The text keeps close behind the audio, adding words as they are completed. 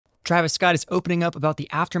Travis Scott is opening up about the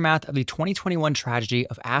aftermath of the 2021 tragedy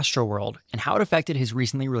of Astroworld and how it affected his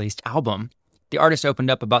recently released album. The artist opened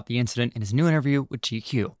up about the incident in his new interview with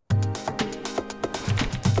GQ.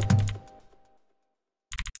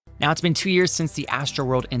 Now, it's been 2 years since the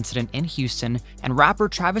Astroworld incident in Houston, and rapper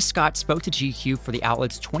Travis Scott spoke to GQ for the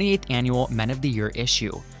outlet's 28th annual Men of the Year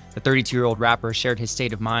issue. The 32-year-old rapper shared his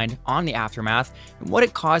state of mind on the aftermath and what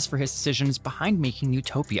it caused for his decisions behind making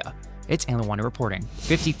Utopia. It's Anna reporting.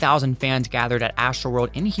 50,000 fans gathered at Astroworld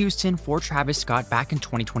in Houston for Travis Scott back in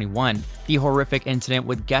 2021. The horrific incident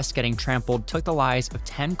with guests getting trampled took the lives of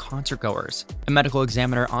 10 concertgoers. A medical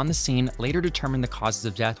examiner on the scene later determined the causes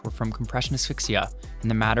of death were from compression asphyxia,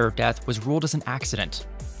 and the matter of death was ruled as an accident.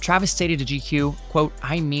 Travis stated to GQ, quote,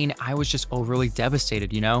 I was just overly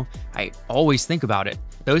devastated, I always think about it.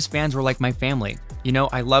 Those fans were like my family.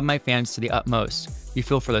 I love my fans to the utmost. You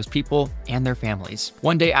feel for those people and their families.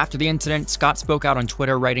 One day after the incident, Scott spoke out on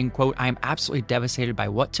Twitter writing, quote, I am absolutely devastated by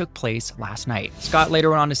what took place last night. Scott later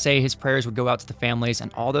went on to say his prayers would go out to the families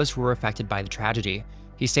and all those who were affected by the tragedy.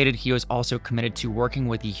 He stated he was also committed to working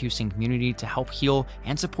with the Houston community to help heal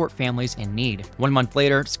and support families in need. 1 month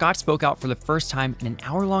later, Scott spoke out for the first time in an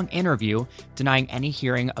hour-long interview, denying any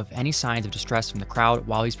hearing of any signs of distress from the crowd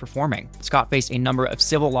while he's performing. Scott faced a number of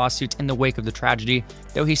civil lawsuits in the wake of the tragedy,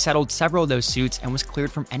 though he settled several of those suits and was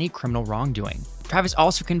cleared from any criminal wrongdoing. Travis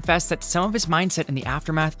also confessed that some of his mindset in the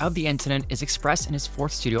aftermath of the incident is expressed in his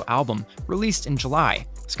 4th studio album, released in July.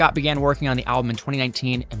 Scott began working on the album in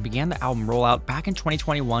 2019 and began the album rollout back in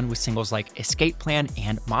 2021 with singles like Escape Plan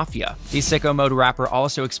and Mafia. The Sicko Mode rapper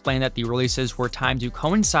also explained that the releases were timed to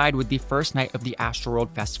coincide with the first night of the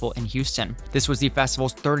Astroworld Festival in Houston. This was the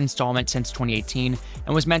festival's 3rd installment since 2018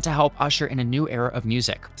 and was meant to help usher in a new era of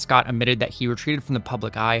music. Scott admitted that he retreated from the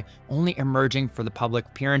public eye, only emerging for the public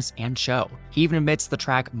appearance and show. He even admits the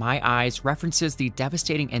track My Eyes references the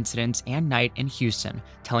devastating incidents and night in Houston,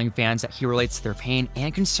 telling fans that he relates to their pain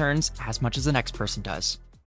and concerns as much as the next person does.